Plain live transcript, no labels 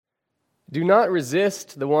Do not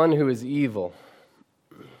resist the one who is evil.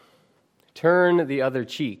 Turn the other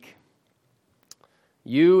cheek.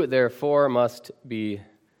 You, therefore, must be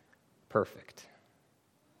perfect.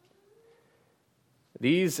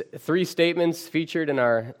 These three statements featured in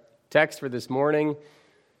our text for this morning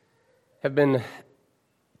have been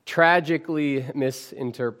tragically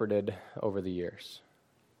misinterpreted over the years.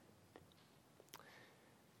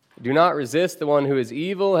 Do not resist the one who is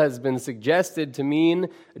evil has been suggested to mean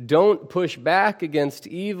don't push back against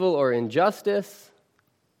evil or injustice.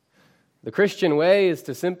 The Christian way is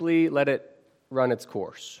to simply let it run its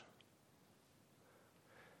course.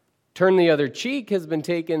 Turn the other cheek has been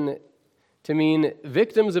taken to mean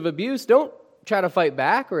victims of abuse don't try to fight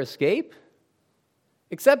back or escape.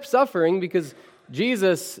 Accept suffering because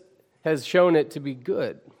Jesus has shown it to be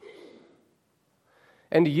good.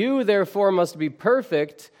 And you, therefore, must be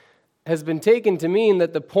perfect has been taken to mean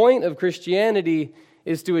that the point of Christianity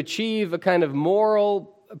is to achieve a kind of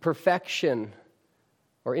moral perfection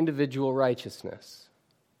or individual righteousness.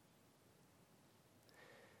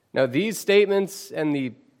 Now, these statements and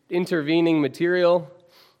the intervening material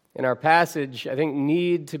in our passage, I think,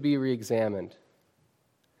 need to be reexamined.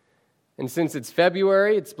 And since it's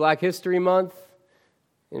February, it's Black History Month,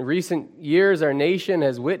 in recent years, our nation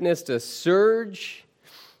has witnessed a surge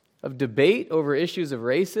of debate over issues of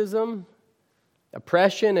racism,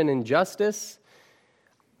 oppression, and injustice.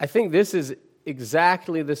 I think this is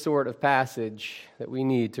exactly the sort of passage that we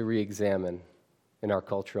need to re-examine in our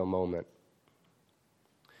cultural moment.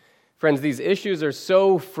 Friends, these issues are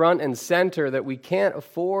so front and center that we can't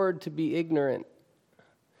afford to be ignorant.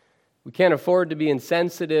 We can't afford to be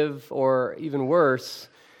insensitive or, even worse,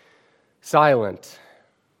 silent.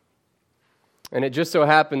 And it just so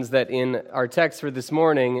happens that in our text for this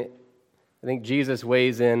morning, I think Jesus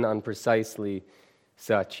weighs in on precisely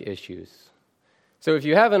such issues. So if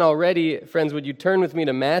you haven't already, friends, would you turn with me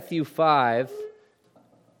to Matthew 5,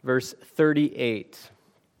 verse 38.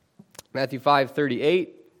 Matthew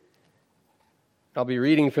 5:38. I'll be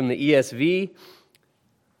reading from the ESV.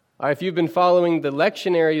 If you've been following the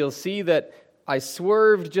lectionary, you'll see that I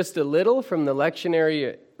swerved just a little from the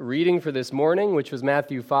lectionary reading for this morning, which was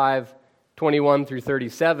Matthew 5:21 through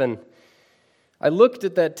 37. I looked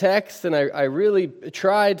at that text and I really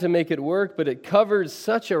tried to make it work, but it covers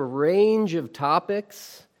such a range of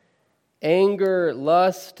topics, anger,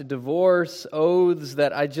 lust, divorce, oaths,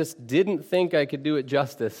 that I just didn't think I could do it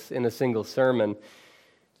justice in a single sermon.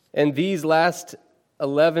 And these last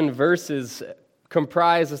 11 verses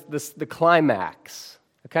comprise the climax,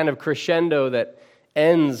 a kind of crescendo that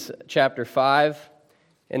ends chapter 5,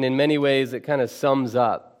 and in many ways it kind of sums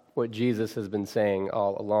up what Jesus has been saying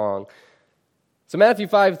all along. So Matthew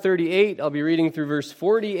 5:38, I'll be reading through verse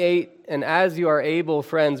 48, and as you are able,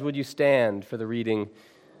 friends, would you stand for the reading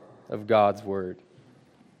of God's word?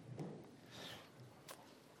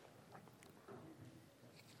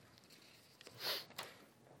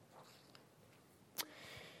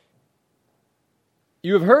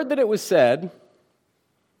 You have heard that it was said,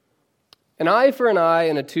 an eye for an eye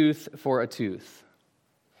and a tooth for a tooth.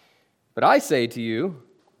 But I say to you,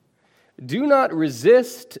 do not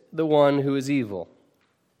resist the one who is evil.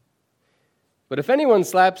 But if anyone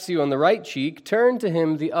slaps you on the right cheek, turn to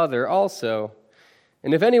him the other also.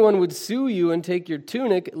 And if anyone would sue you and take your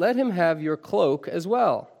tunic, let him have your cloak as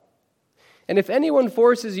well. And if anyone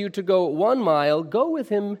forces you to go 1 mile, go with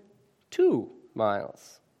him 2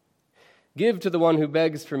 miles. Give to the one who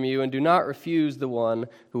begs from you, and do not refuse the one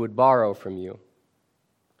who would borrow from you.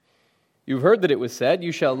 You've heard that it was said,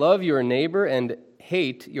 you shall love your neighbor and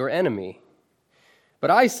hate your enemy.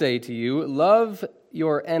 But I say to you, love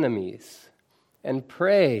your enemies and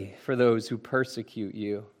pray for those who persecute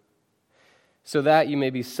you, so that you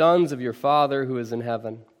may be sons of your Father who is in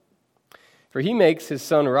heaven. For he makes his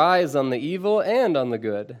sun rise on the evil and on the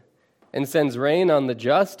good, and sends rain on the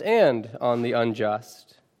just and on the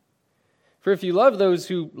unjust. For if you love those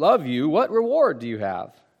who love you, what reward do you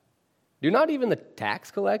have? Do not even the tax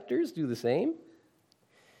collectors do the same?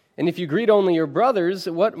 And if you greet only your brothers,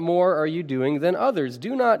 what more are you doing than others?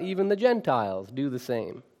 Do not even the Gentiles do the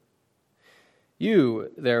same?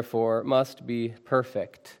 You, therefore, must be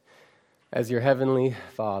perfect, as your heavenly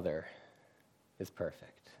Father is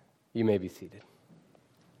perfect. You may be seated.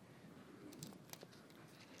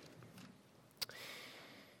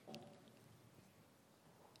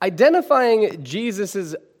 Identifying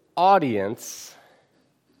Jesus' audience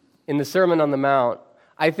in the Sermon on the Mount,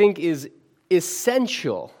 I think, is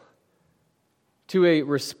essential to a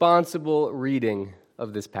responsible reading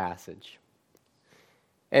of this passage.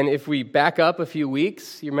 And if we back up a few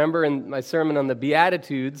weeks, you remember in my sermon on the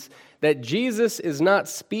Beatitudes that Jesus is not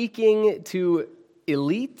speaking to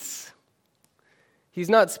elites. He's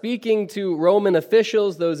not speaking to Roman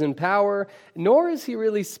officials, those in power, nor is he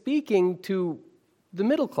really speaking to the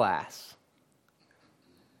middle class.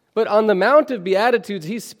 But on the Mount of Beatitudes,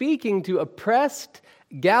 he's speaking to oppressed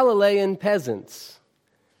Galilean peasants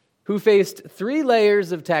who faced 3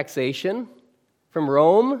 layers of taxation from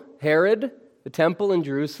Rome, Herod, the temple in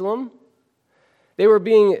Jerusalem. They were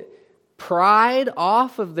being pried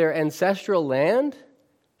off of their ancestral land,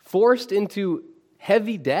 forced into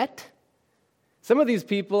heavy debt. Some of these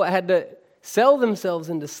people had to sell themselves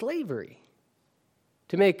into slavery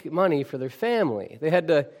to make money for their family. They had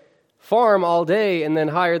to farm all day and then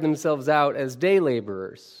hire themselves out as day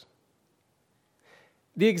laborers.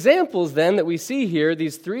 The examples then that we see here,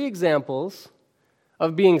 these 3 examples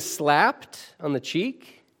of being slapped on the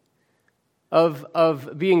cheek, of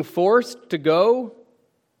being forced to go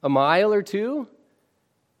a mile or 2,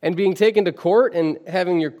 and being taken to court and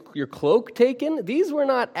having your cloak taken, these were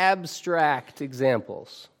not abstract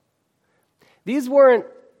examples. These weren't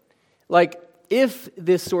like, if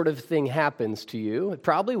this sort of thing happens to you, it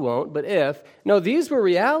probably won't, but if. No, these were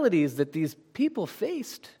realities that these people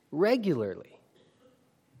faced regularly.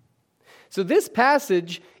 So this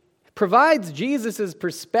passage provides Jesus'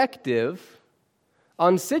 perspective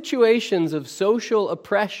on situations of social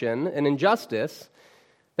oppression and injustice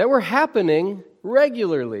that were happening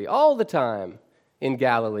regularly, all the time, in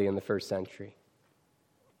Galilee in the first century.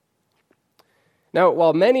 Now,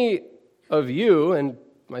 while many of you, and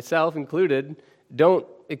myself included, don't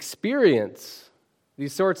experience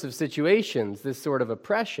these sorts of situations, this sort of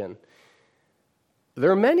oppression, there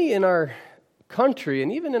are many in our country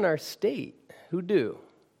and even in our state who do.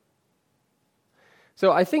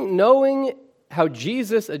 So I think knowing how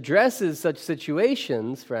Jesus addresses such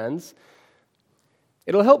situations, friends,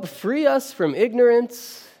 it'll help free us from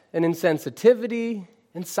ignorance and insensitivity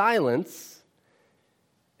and silence,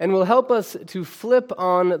 and will help us to flip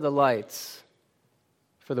on the lights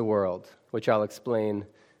for the world, which I'll explain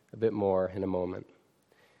a bit more in a moment.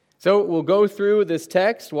 So we'll go through this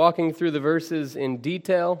text, walking through the verses in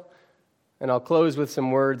detail, and I'll close with some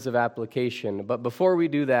words of application. But before we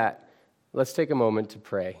do that, let's take a moment to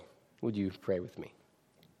pray. Would you pray with me?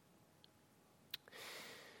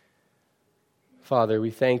 Father, we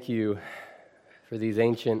thank you for these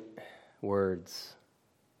ancient words.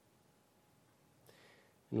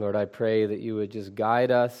 And Lord, I pray that you would just guide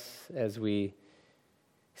us as we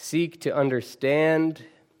seek to understand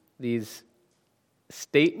these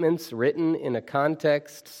statements written in a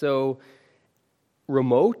context so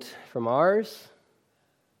remote from ours,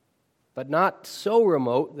 but not so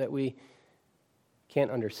remote that we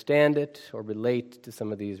can't understand it or relate to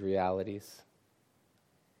some of these realities.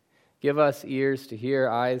 Give us ears to hear,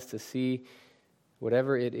 eyes to see,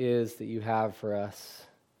 whatever it is that you have for us.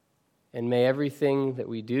 And may everything that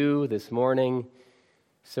we do this morning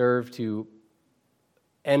serve to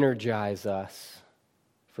energize us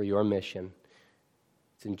for your mission.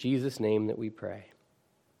 It's in Jesus' name that we pray.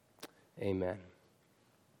 Amen.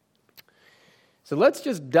 So let's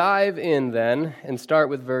just dive in then and start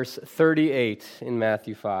with verse 38 in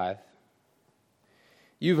Matthew 5.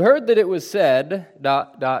 You've heard that it was said, ...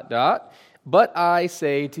 but I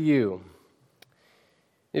say to you.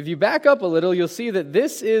 If you back up a little, you'll see that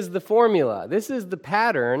this is the formula. This is the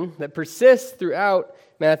pattern that persists throughout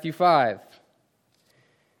Matthew 5.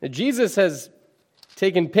 Now, Jesus has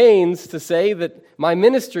taken pains to say that my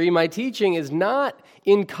ministry, my teaching, is not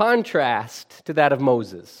in contrast to that of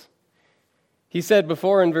Moses. He said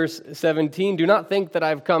before in verse 17, do not think that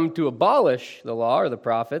I've come to abolish the law or the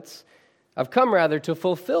prophets. I've come rather to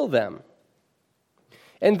fulfill them.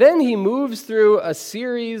 And then he moves through a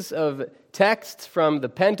series of texts from the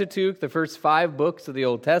Pentateuch, the first 5 books of the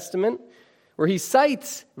Old Testament, where he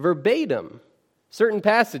cites verbatim certain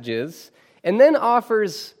passages and then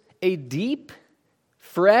offers a deep,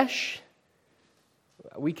 fresh,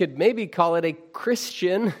 we could maybe call it a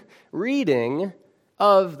Christian reading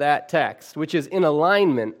of that text, which is in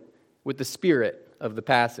alignment with the spirit of the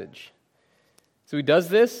passage. So he does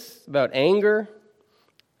this about anger,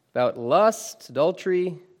 about lust,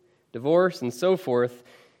 adultery, divorce, and so forth.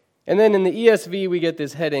 And then in the ESV, we get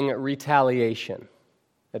this heading, retaliation,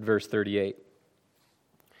 at verse 38.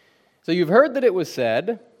 So you've heard that it was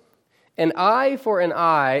said, an eye for an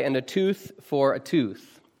eye and a tooth for a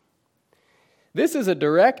tooth. This is a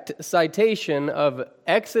direct citation of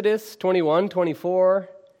Exodus 21:24,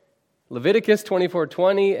 Leviticus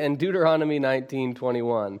 24:20, and Deuteronomy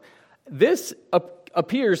 19:21. This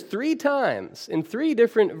appears 3 times in 3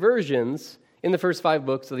 different versions in the first 5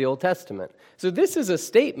 books of the Old Testament. So this is a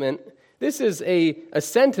statement this is a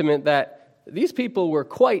sentiment that these people were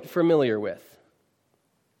quite familiar with.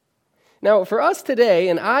 Now, for us today,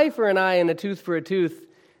 an eye for an eye and a tooth for a tooth,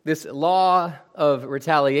 this law of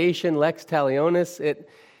retaliation, lex talionis,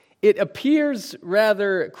 it appears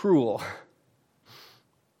rather cruel.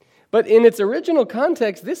 But in its original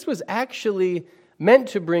context, this was actually meant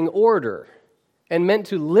to bring order and meant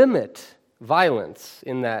to limit violence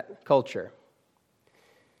in that culture.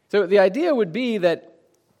 So the idea would be that,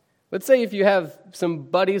 let's say if you have some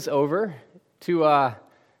buddies over to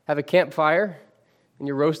have a campfire and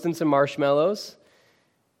you're roasting some marshmallows,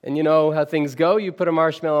 and you know how things go, you put a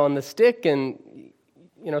marshmallow on the stick and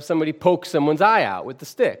somebody pokes someone's eye out with the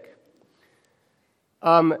stick.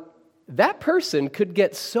 That person could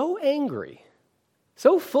get so angry,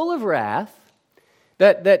 so full of wrath,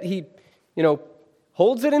 that he,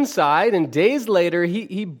 holds it inside, and days later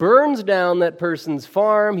he burns down that person's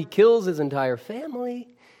farm, he kills his entire family.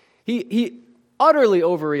 He utterly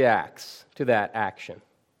overreacts to that action.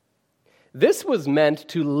 This was meant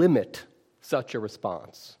to limit such a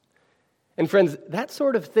response. And friends, that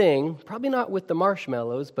sort of thing, probably not with the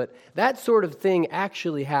marshmallows, but that sort of thing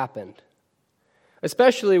actually happened.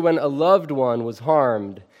 Especially when a loved one was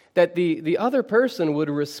harmed, that the other person would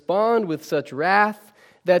respond with such wrath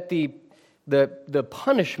that the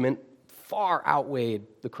punishment far outweighed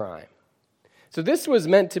the crime. So this was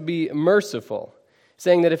meant to be merciful,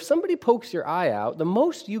 saying that if somebody pokes your eye out, the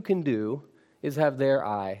most you can do is have their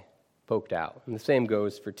eye poked out. And the same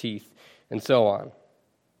goes for teeth and so on.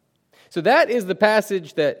 So that is the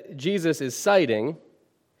passage that Jesus is citing,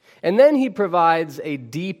 and then he provides a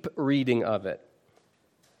deep reading of it.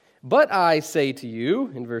 But I say to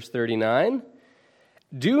you, in verse 39,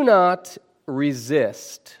 do not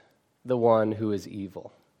resist the one who is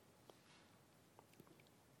evil.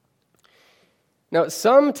 Now,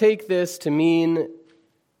 some take this to mean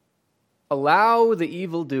allow the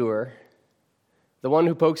evildoer, the one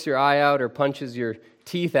who pokes your eye out or punches your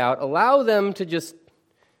teeth out, allow them to just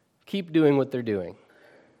keep doing what they're doing.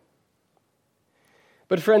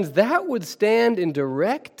 But friends, that would stand in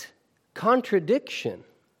direct contradiction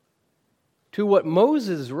to what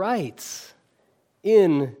Moses writes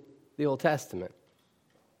in the Old Testament.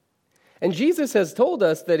 And Jesus has told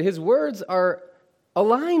us that his words are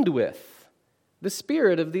aligned with the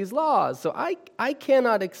spirit of these laws. So I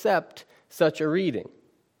cannot accept such a reading.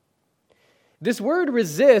 This word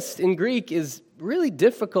resist in Greek is really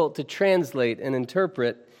difficult to translate and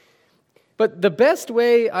interpret, but the best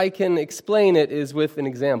way I can explain it is with an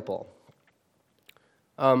example.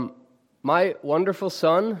 My wonderful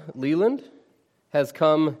son, Leland, has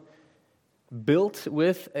come built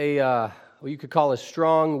with what you could call a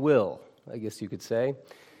strong will, I guess you could say.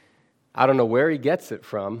 I don't know where he gets it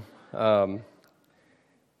from.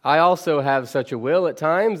 I also have such a will at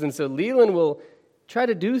times, and so Leland will try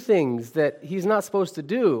to do things that he's not supposed to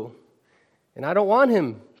do, and I don't want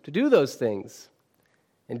him to do those things.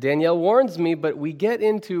 And Danielle warns me, but we get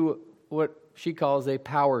into what she calls a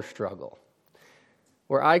power struggle,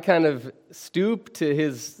 where I kind of stoop to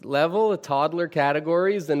his level, toddler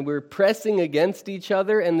categories, and we're pressing against each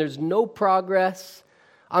other, and there's no progress.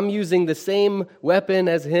 I'm using the same weapon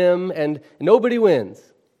as him, and nobody wins.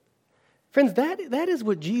 Friends, that is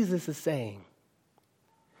what Jesus is saying.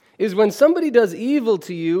 Is when somebody does evil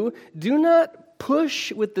to you, do not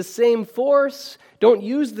push with the same force, don't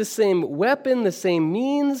use the same weapon, the same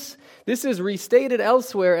means. This is restated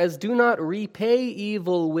elsewhere as do not repay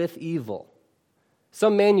evil with evil.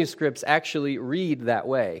 Some manuscripts actually read that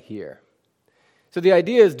way here. So the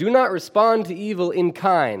idea is do not respond to evil in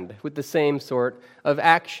kind with the same sort of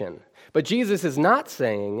action. But Jesus is not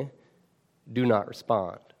saying do not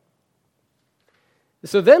respond.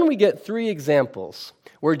 So then we get three examples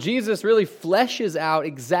where Jesus really fleshes out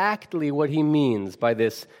exactly what he means by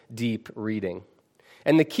this deep reading.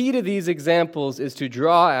 And the key to these examples is to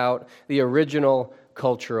draw out the original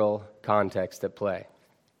cultural context at play.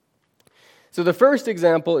 So the first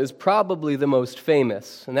example is probably the most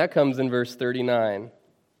famous, and that comes in verse 39.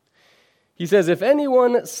 He says, if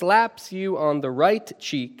anyone slaps you on the right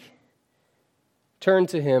cheek, turn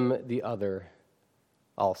to him the other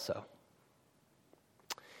also.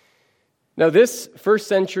 Now, this first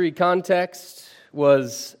century context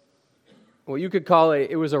was what you could call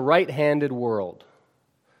it was a right-handed world.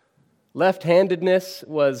 Left-handedness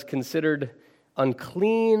was considered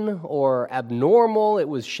unclean or abnormal. It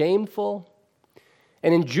was shameful.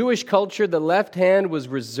 And in Jewish culture, the left hand was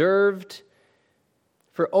reserved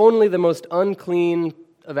for only the most unclean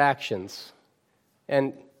of actions.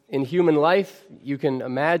 And in human life, you can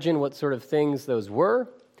imagine what sort of things those were.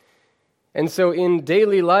 And so in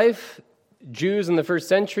daily life, Jews in the first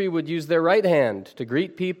century would use their right hand to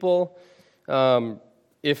greet people.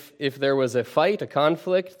 If there was a fight, a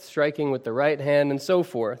conflict, striking with the right hand, and so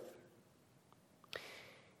forth.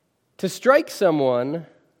 To strike someone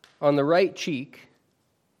on the right cheek,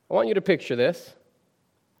 I want you to picture this.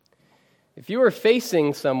 If you were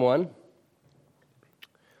facing someone,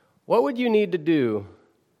 what would you need to do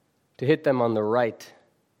to hit them on the right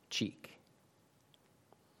cheek?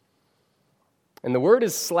 And the word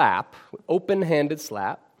is slap, open-handed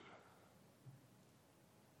slap.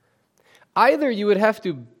 Either you would have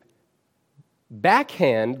to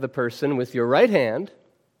backhand the person with your right hand,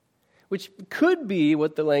 which could be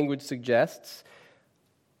what the language suggests,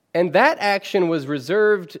 and that action was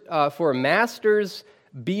reserved for masters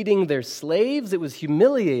beating their slaves. It was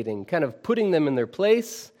humiliating, kind of putting them in their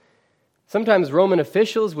place. Sometimes Roman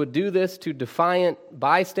officials would do this to defiant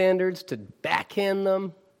bystanders, to backhand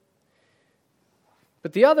them.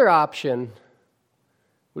 But the other option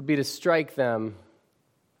would be to strike them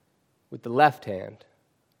with the left hand.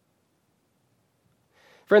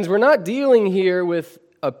 Friends, we're not dealing here with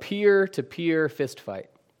a peer-to-peer fistfight.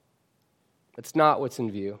 That's not what's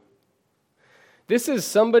in view. This is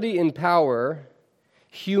somebody in power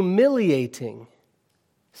humiliating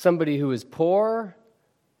somebody who is poor,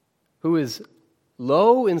 who is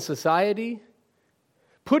low in society,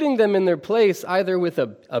 putting them in their place either with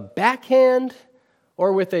a backhand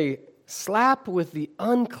or with a slap with the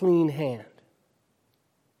unclean hand.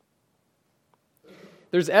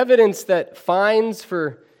 There's evidence that fines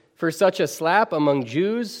for such a slap among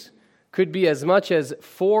Jews could be as much as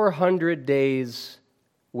 400 days'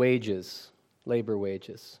 wages, labor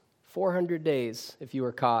wages. 400 days if you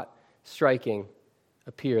were caught striking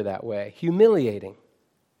a peer that way. Humiliating.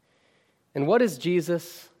 And what does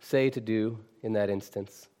Jesus say to do in that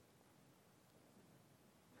instance?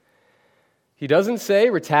 He doesn't say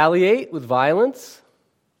retaliate with violence,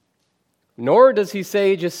 nor does he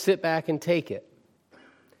say just sit back and take it.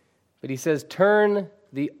 But he says turn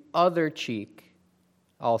the other cheek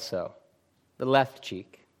also, the left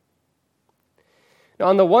cheek. Now,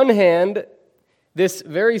 on the one hand, this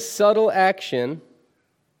very subtle action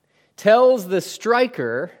tells the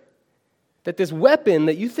striker that this weapon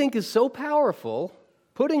that you think is so powerful,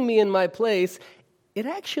 putting me in my place, it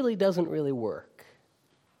actually doesn't really work.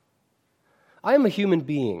 I am a human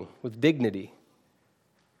being with dignity.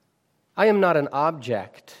 I am not an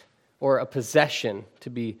object or a possession to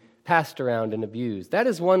be passed around and abused. That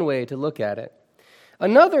is one way to look at it.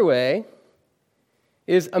 Another way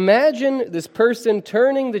is imagine this person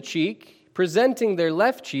turning the cheek, presenting their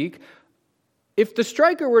left cheek. If the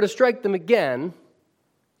striker were to strike them again,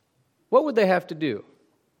 what would they have to do?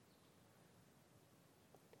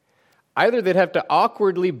 Either they'd have to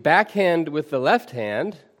awkwardly backhand with the left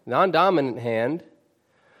hand, non-dominant hand,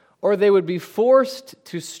 or they would be forced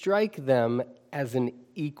to strike them as an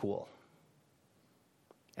equal,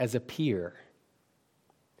 as a peer.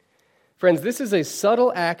 Friends, this is a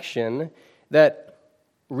subtle action that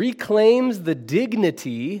reclaims the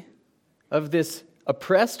dignity of this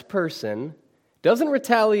oppressed person, doesn't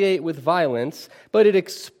retaliate with violence, but it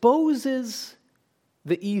exposes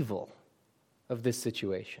the evil of this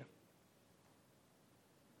situation.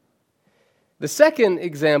 The second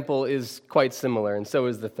example is quite similar, and so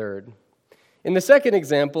is the third. In the second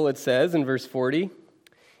example, it says in verse 40,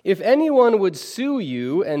 if anyone would sue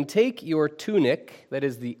you and take your tunic, that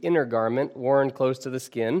is the inner garment worn close to the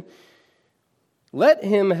skin, let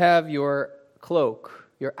him have your cloak,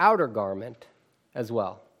 your outer garment, as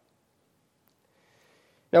well.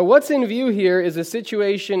 Now, what's in view here is a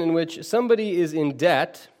situation in which somebody is in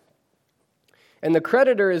debt, and the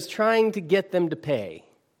creditor is trying to get them to pay,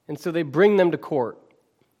 and so they bring them to court.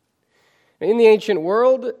 In the ancient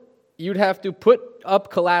world, you'd have to put up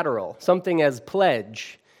collateral, something as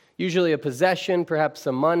pledge, usually a possession, perhaps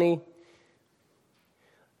some money.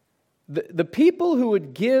 The people who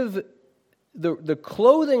would give the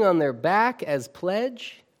clothing on their back as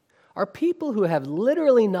pledge are people who have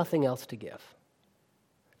literally nothing else to give.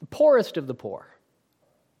 The poorest of the poor.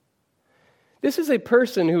 This is a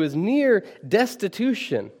person who is near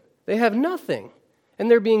destitution. They have nothing, and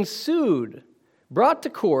they're being sued, brought to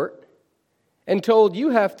court, and told you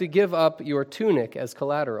have to give up your tunic as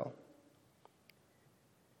collateral.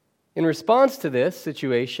 In response to this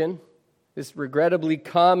situation, this regrettably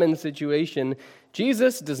common situation,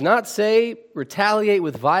 Jesus does not say, retaliate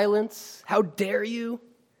with violence. How dare you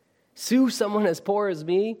sue someone as poor as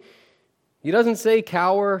me? He doesn't say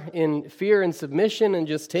cower in fear and submission and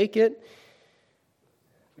just take it.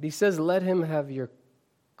 But he says, let him have your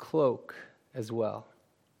cloak as well.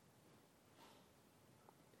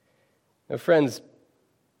 Now, friends,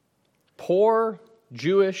 Poor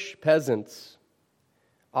Jewish peasants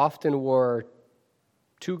often wore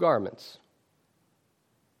two garments,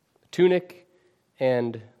 the tunic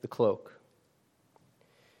and the cloak.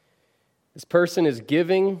 This person is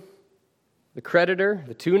giving the creditor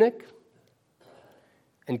the tunic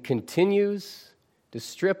and continues to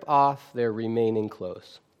strip off their remaining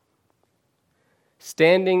clothes.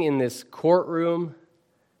 Standing in this courtroom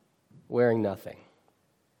wearing nothing.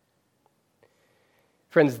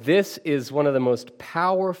 Friends, this is one of the most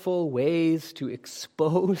powerful ways to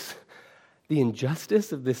expose the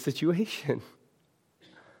injustice of this situation.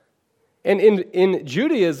 And in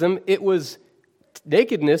Judaism,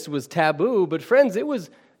 nakedness was taboo, but friends, it was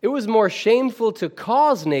more shameful to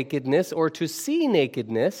cause nakedness or to see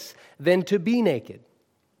nakedness than to be naked.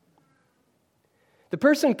 The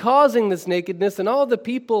person causing this nakedness and all the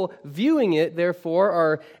people viewing it, therefore,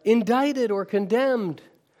 are indicted or condemned,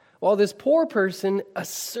 while this poor person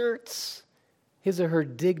asserts his or her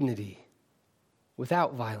dignity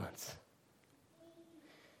without violence.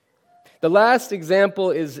 The last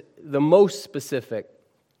example is the most specific,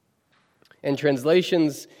 and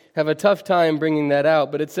translations have a tough time bringing that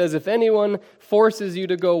out, but it says, if anyone forces you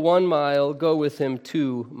to go 1 mile, go with him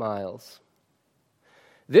 2 miles.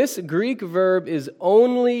 This Greek verb is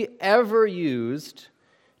only ever used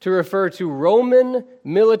to refer to Roman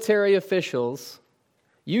military officials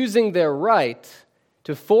using their right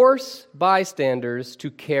to force bystanders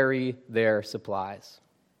to carry their supplies.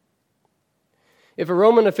 If a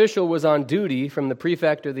Roman official was on duty from the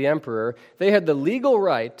prefect or the emperor, they had the legal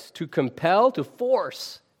right to compel, to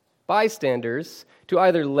force bystanders to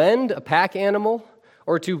either lend a pack animal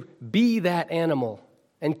or to be that animal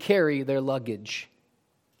and carry their luggage.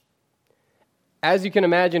 As you can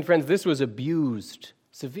imagine, friends, this was abused,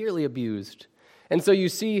 severely abused. And so you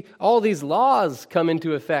see all these laws come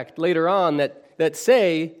into effect later on that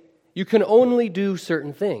say you can only do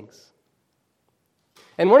certain things.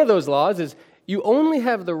 And one of those laws is you only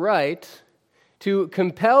have the right to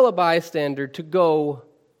compel a bystander to go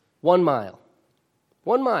 1 mile.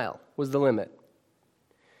 1 mile was the limit.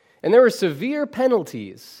 And there were severe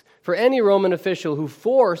penalties for any Roman official who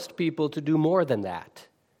forced people to do more than that.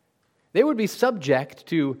 They would be subject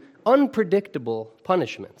to unpredictable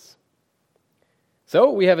punishments. So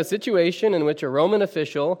we have a situation in which a Roman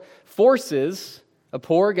official forces a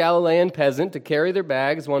poor Galilean peasant to carry their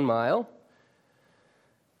bags 1 mile.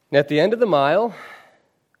 And at the end of the mile,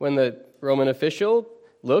 when the Roman official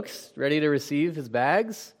looks ready to receive his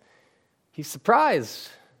bags, he's surprised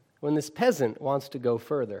when this peasant wants to go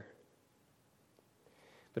further.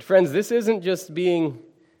 But friends, this isn't just being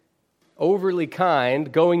overly kind,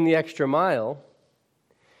 going the extra mile.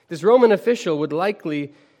 This Roman official would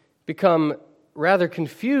likely become rather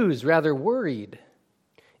confused, rather worried.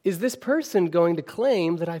 Is this person going to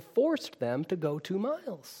claim that I forced them to go 2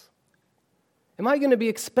 miles? Am I going to be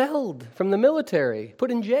expelled from the military, put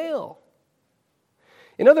in jail?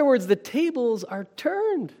 In other words, the tables are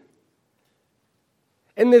turned.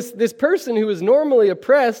 And this person who is normally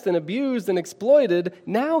oppressed and abused and exploited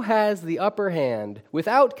now has the upper hand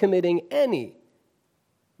without committing any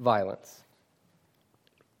violence.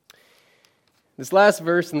 This last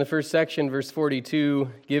verse in the first section, verse 42,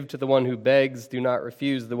 give to the one who begs, do not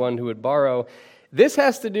refuse the one who would borrow. This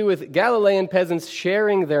has to do with Galilean peasants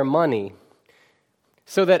sharing their money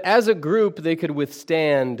so that as a group they could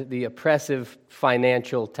withstand the oppressive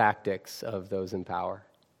financial tactics of those in power.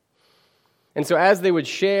 And so as they would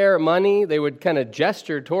share money, they would kind of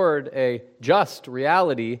gesture toward a just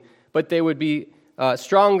reality, but they would be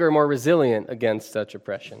stronger, more resilient against such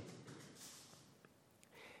oppression.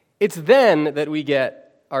 It's then that we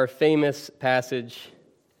get our famous passage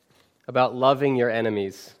about loving your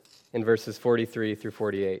enemies in verses 43 through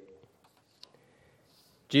 48.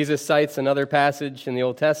 Jesus cites another passage in the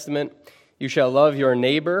Old Testament, you shall love your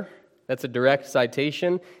neighbor, that's a direct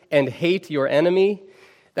citation, and hate your enemy.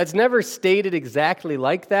 That's never stated exactly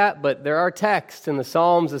like that, but there are texts in the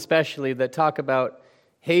Psalms especially that talk about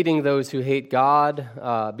hating those who hate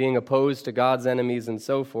God, being opposed to God's enemies, and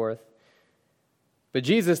so forth. But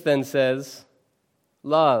Jesus then says,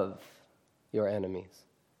 love your enemies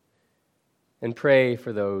and pray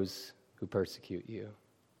for those who persecute you.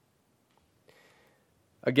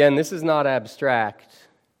 Again, this is not abstract,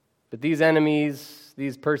 but these enemies,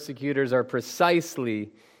 these persecutors are precisely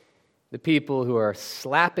the people who are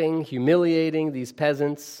slapping, humiliating these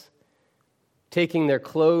peasants, taking their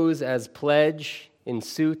clothes as pledge in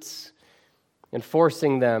suits, and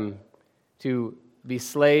forcing them to be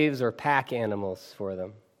slaves or pack animals for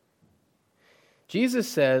them. Jesus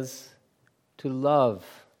says to love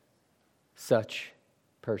such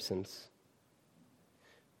persons.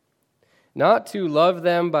 not to love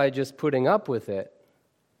them by just putting up with it,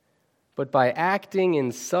 but by acting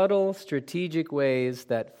in subtle, strategic ways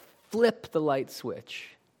that flip the light switch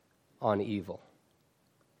on evil.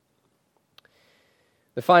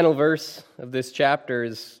 The final verse of this chapter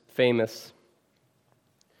is famous.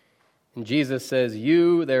 And Jesus says,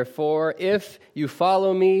 "You, therefore, if you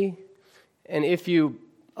follow me, and if you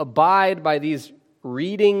abide by these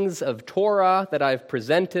readings of Torah that I've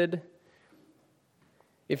presented,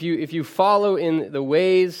 if you follow in the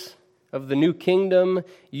ways of the new kingdom,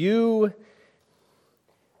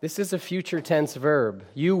 this is a future tense verb,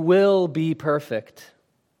 you will be perfect."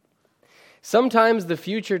 Sometimes the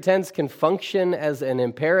future tense can function as an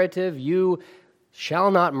imperative, you shall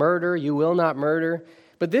not murder, you will not murder.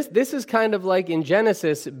 But this is kind of like in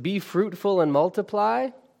Genesis, be fruitful and multiply.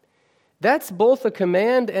 That's both a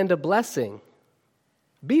command and a blessing.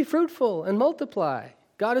 Be fruitful and multiply.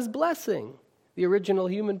 God is blessing the original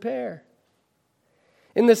human pair.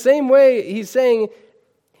 In the same way, he's saying,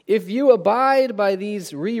 if you abide by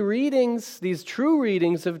these rereadings, these true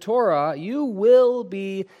readings of Torah, you will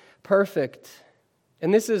be perfect.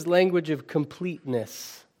 And this is language of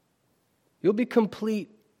completeness. You'll be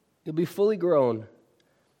complete. You'll be fully grown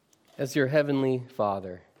as your heavenly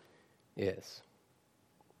Father is.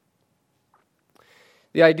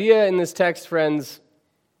 The idea in this text, friends,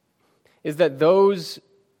 is that those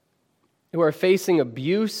who are facing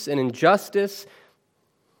abuse and injustice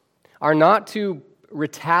are not to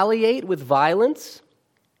retaliate with violence,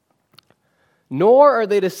 nor are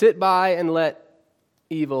they to sit by and let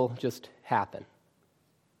evil just happen.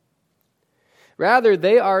 Rather,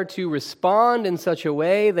 they are to respond in such a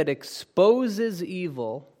way that exposes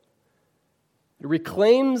evil,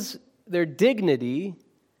 reclaims their dignity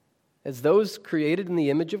as those created in the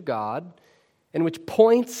image of God, and which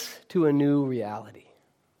points to a new reality.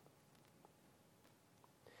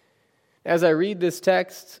 As I read this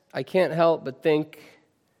text, I can't help but think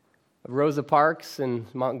of Rosa Parks in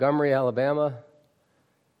Montgomery, Alabama.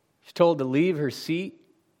 She's told to leave her seat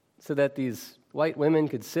so that these white women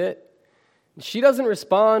could sit. She doesn't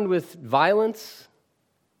respond with violence,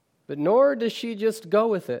 but nor does she just go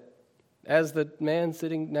with it, as the man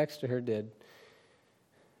sitting next to her did.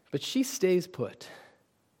 But she stays put.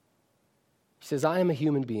 She says, I am a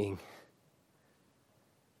human being.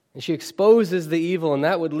 And she exposes the evil, and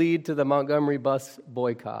that would lead to the Montgomery bus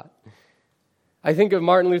boycott. I think of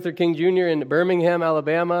Martin Luther King Jr. in Birmingham,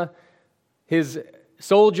 Alabama. His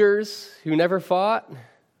soldiers who never fought,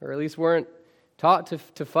 or at least weren't taught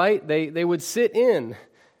to fight, they would sit in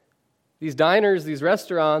these diners, these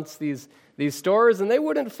restaurants, these stores, and they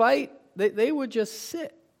wouldn't fight. They would just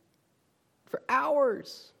sit for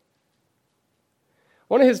hours.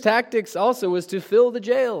 One of his tactics also was to fill the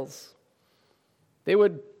jails. They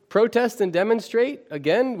would protest and demonstrate,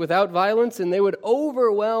 again, without violence, and they would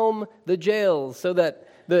overwhelm the jails so that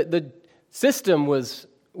the system was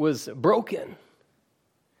broken.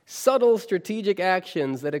 Subtle strategic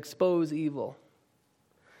actions that expose evil.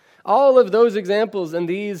 All of those examples and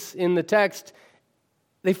these in the text,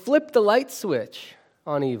 they flip the light switch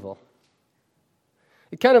on evil.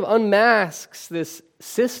 It kind of unmasks this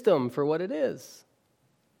system for what it is.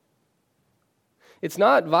 It's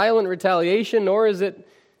not violent retaliation, nor is it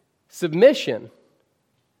submission,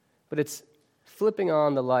 but it's flipping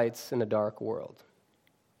on the lights in a dark world.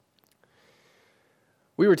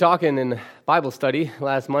 We were talking in Bible study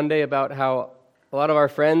last Monday about how a lot of our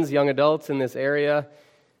friends, young adults in this area,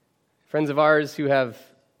 friends of ours who have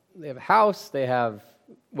a house, they have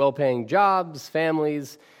well-paying jobs,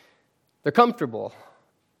 families, they're comfortable.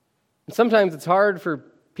 And sometimes it's hard for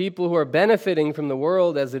people who are benefiting from the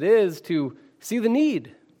world as it is to see the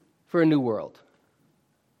need for a new world.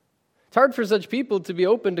 It's hard for such people to be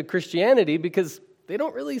open to Christianity because they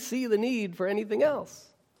don't really see the need for anything else.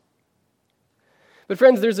 But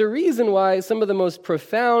friends, there's a reason why some of the most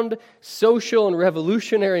profound social and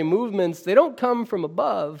revolutionary movements, they don't come from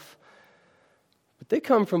above, but they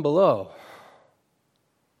come from below.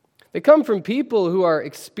 They come from people who are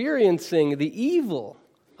experiencing the evil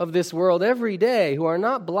of this world every day, who are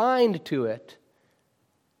not blind to it.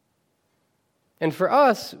 And for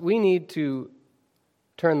us, we need to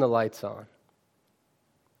turn the lights on.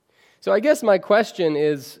 So I guess my question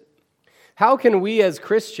is, how can we as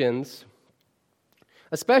Christians,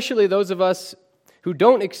 especially those of us who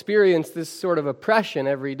don't experience this sort of oppression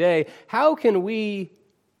every day, how can we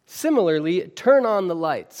similarly turn on the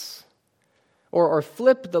lights or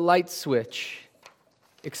flip the light switch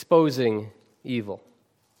exposing evil?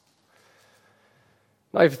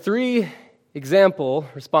 I have 3 example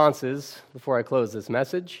responses before I close this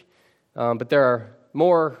message, but there are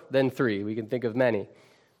more than 3. We can think of many.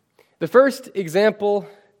 The first example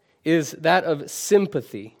is that of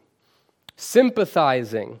sympathy,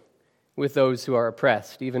 sympathizing with those who are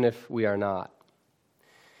oppressed, even if we are not.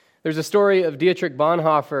 There's a story of Dietrich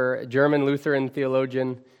Bonhoeffer, a German Lutheran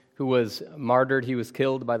theologian who was martyred. He was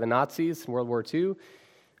killed by the Nazis in World War II.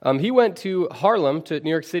 He went to Harlem, to New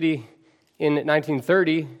York City, in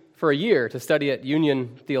 1930 for a year to study at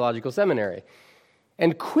Union Theological Seminary.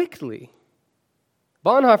 And quickly,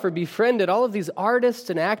 Bonhoeffer befriended all of these artists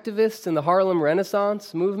and activists in the Harlem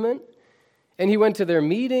Renaissance movement, and he went to their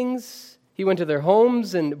meetings, he went to their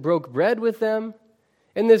homes and broke bread with them.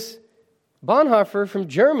 And this Bonhoeffer from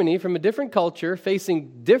Germany, from a different culture,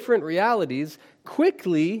 facing different realities,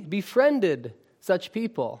 quickly befriended such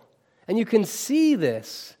people. And you can see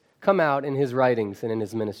this come out in his writings and in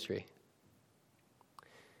his ministry.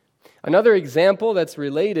 Another example that's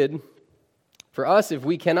related for us, if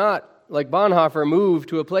we cannot, like Bonhoeffer, move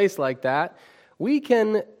to a place like that, we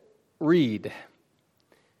can read.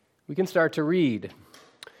 We can start to read.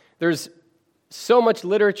 There's so much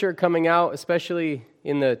literature coming out, especially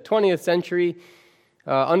in the 20th century,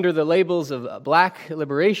 under the labels of Black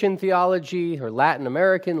liberation theology or Latin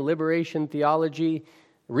American liberation theology,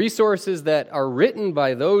 resources that are written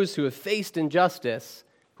by those who have faced injustice,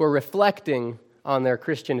 who are reflecting on their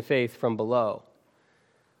Christian faith from below.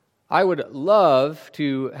 I would love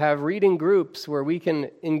to have reading groups where we can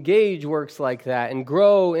engage works like that and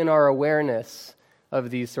grow in our awareness of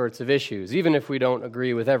these sorts of issues, even if we don't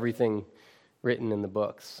agree with everything written in the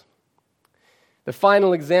books. The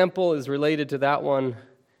final example is related to that one,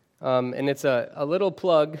 and it's a little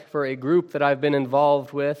plug for a group that I've been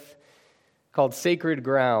involved with called Sacred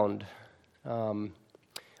Ground.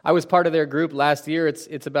 I was part of their group last year.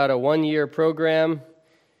 It's about a 1-year program.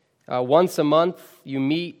 Once a month, you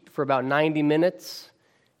meet for about 90 minutes,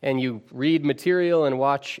 and you read material and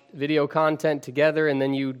watch video content together, and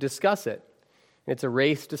then you discuss it. It's a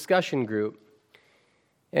race discussion group.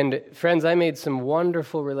 And friends, I made some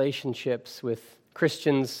wonderful relationships with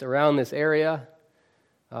Christians around this area,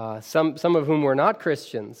 some of whom were not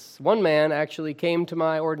Christians. One man actually came to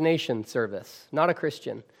my ordination service, not a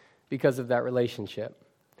Christian, because of that relationship.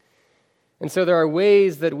 And so there are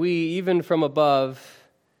ways that we, even from above,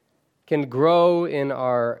 can grow in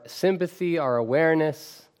our sympathy, our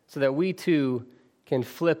awareness, so that we too can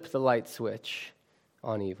flip the light switch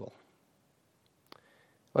on evil.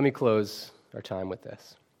 Let me close our time with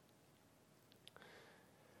this.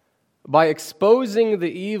 By exposing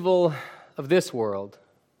the evil of this world,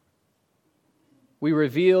 we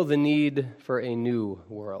reveal the need for a new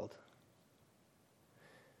world.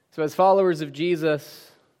 So as followers of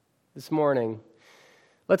Jesus this morning,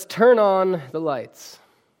 let's turn on the lights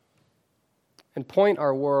and point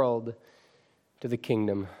our world to the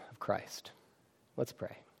kingdom of Christ. Let's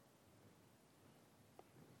pray.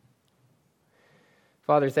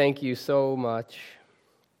 Father, thank you so much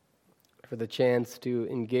for the chance to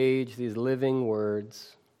engage these living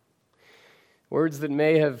words, words that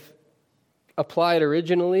may have applied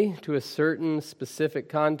originally to a certain specific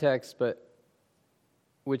context, but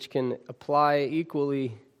which can apply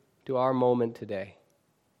equally to our moment today.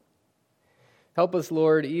 Help us,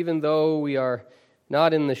 Lord, even though we are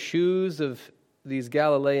not in the shoes of these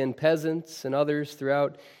Galilean peasants and others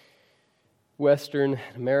throughout Western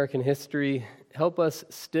American history, help us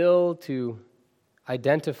still to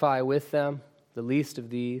identify with them, the least of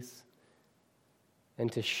these, and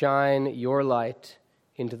to shine your light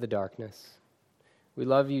into the darkness. We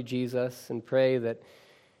love you, Jesus, and pray that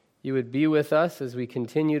you would be with us as we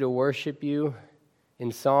continue to worship you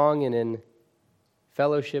in song and in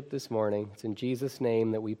fellowship this morning. It's in Jesus'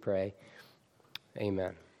 name that we pray.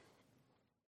 Amen.